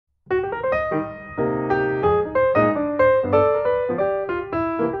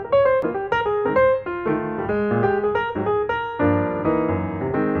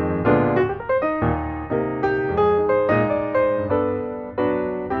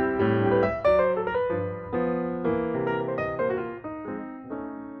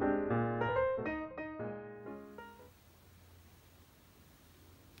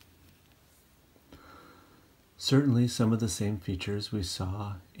Certainly some of the same features we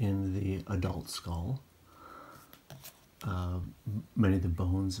saw in the adult skull. Many of the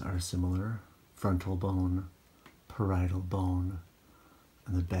bones are similar. Frontal bone, parietal bone.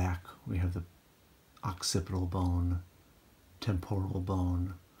 On the back we have the occipital bone, temporal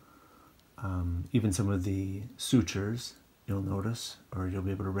bone. Even some of the sutures you'll notice, or you'll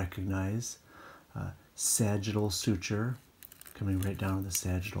be able to recognize. Sagittal suture, coming right down to the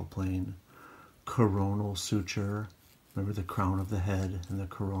sagittal plane. Coronal suture, remember the crown of the head and the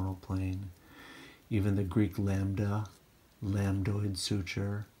coronal plane. Even the Greek lambda, lambdoid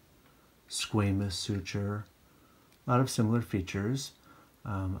suture, squamous suture, a lot of similar features.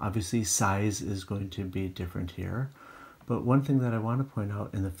 Obviously size is going to be different here, but one thing that I want to point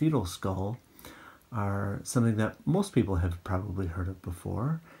out in the fetal skull are something that most people have probably heard of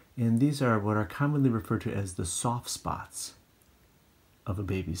before, and these are what are commonly referred to as the soft spots of a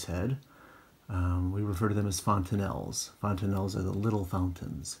baby's head. We refer to them as fontanelles. Fontanelles are the little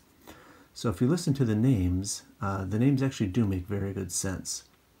fountains. So if you listen to the names actually do make very good sense.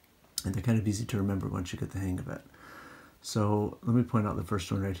 And they're kind of easy to remember once you get the hang of it. So let me point out the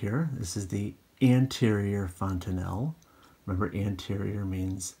first one right here. This is the anterior fontanelle. Remember, anterior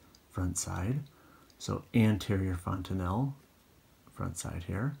means front side. So anterior fontanelle, front side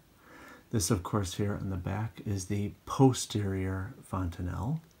here. This, of course, here on the back is the posterior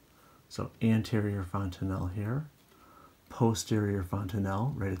fontanelle. So anterior fontanelle here, posterior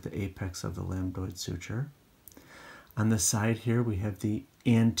fontanelle right at the apex of the lambdoid suture. On the side here we have the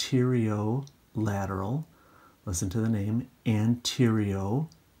anterolateral. Listen to the name, anterio.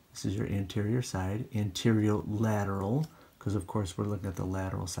 This is your anterior side, anterolateral, because of course we're looking at the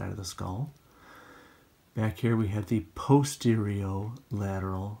lateral side of the skull. Back here we have the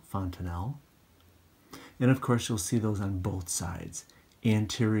posterolateral fontanelle. And of course you'll see those on both sides.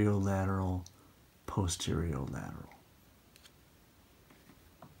 Anterolateral, posterolateral.